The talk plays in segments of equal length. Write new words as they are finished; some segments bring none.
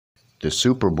The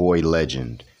SuperBoy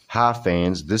legend. Hi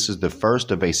fans, this is the first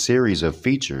of a series of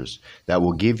features that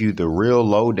will give you the real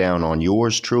lowdown on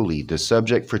yours truly. The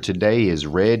subject for today is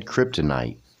red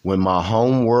kryptonite. When my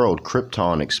home world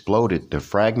Krypton exploded, the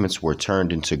fragments were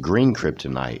turned into green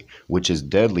kryptonite, which is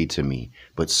deadly to me.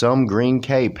 But some green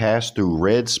K passed through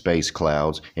red space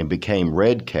clouds and became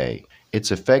red K. Its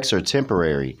effects are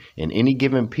temporary, and any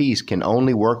given piece can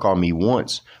only work on me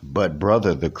once, but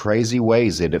brother, the crazy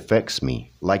ways it affects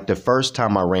me. Like the first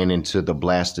time I ran into the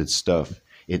blasted stuff,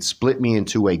 it split me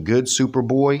into a good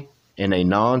Superboy and a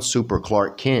non-super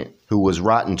Clark Kent who was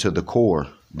rotten to the core.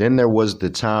 Then there was the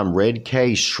time Red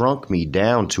K shrunk me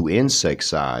down to insect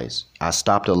size. I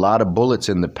stopped a lot of bullets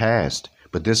in the past,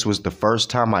 but this was the first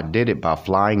time I did it by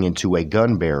flying into a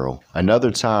gun barrel.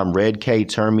 Another time, Red K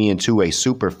turned me into a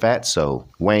super fatso,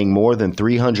 weighing more than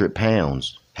 300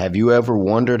 pounds. Have you ever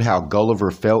wondered how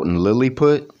Gulliver felt in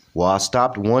Lilliput? Well, I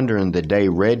stopped wondering the day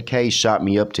Red K shot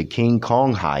me up to King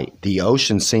Kong height. The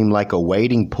ocean seemed like a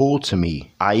waiting pool to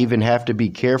me. I even have to be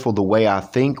careful the way I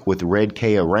think with Red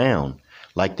K around.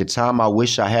 Like the time I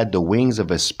wish I had the wings of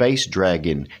a space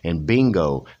dragon, and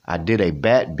bingo, I did a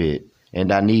bat bit.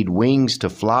 And I need wings to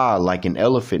fly like an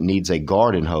elephant needs a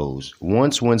garden hose.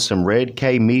 Once when some Red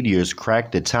K meteors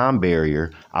cracked the time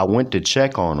barrier, I went to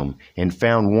check on them and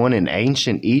found one in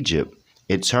ancient Egypt.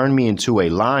 It turned me into a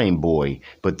lion boy,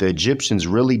 but the Egyptians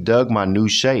really dug my new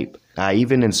shape. I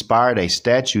even inspired a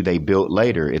statue they built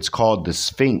later. It's called the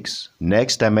Sphinx.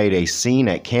 Next, I made a scene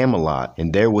at Camelot,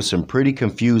 and there was some pretty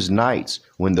confused knights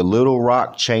when the little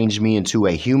rock changed me into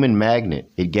a human magnet.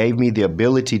 It gave me the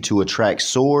ability to attract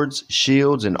swords,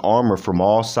 shields, and armor from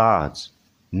all sides.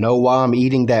 Know why I'm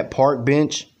eating that park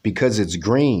bench? Because it's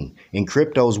green. And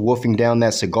Crypto's wolfing down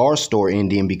that cigar store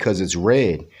Indian because it's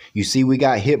red. You see, we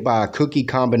got hit by a cookie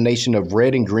combination of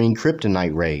red and green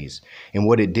kryptonite rays. And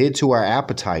what it did to our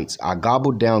appetites, I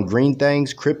gobbled down green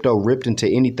things, Crypto ripped into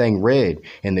anything red,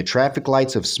 and the traffic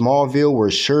lights of Smallville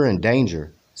were sure in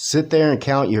danger. Sit there and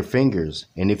count your fingers,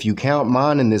 and if you count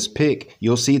mine in this pic,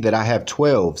 you'll see that I have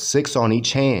 12, 6 on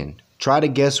each hand. Try to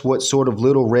guess what sort of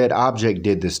little red object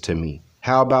did this to me.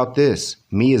 How about this?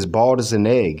 Me as bald as an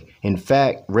egg. In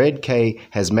fact, Red K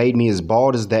has made me as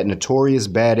bald as that notorious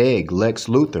bad egg, Lex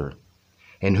Luthor.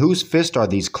 And whose fists are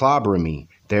these clobbering me?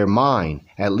 They're mine.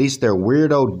 At least they're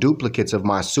weirdo duplicates of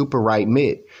my super right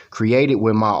mitt, created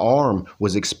when my arm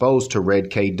was exposed to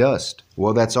Red K dust.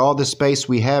 Well, that's all the space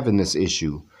we have in this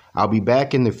issue. I'll be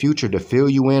back in the future to fill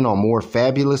you in on more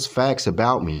fabulous facts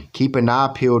about me. Keep an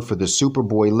eye peeled for the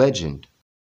SuperBoy legend.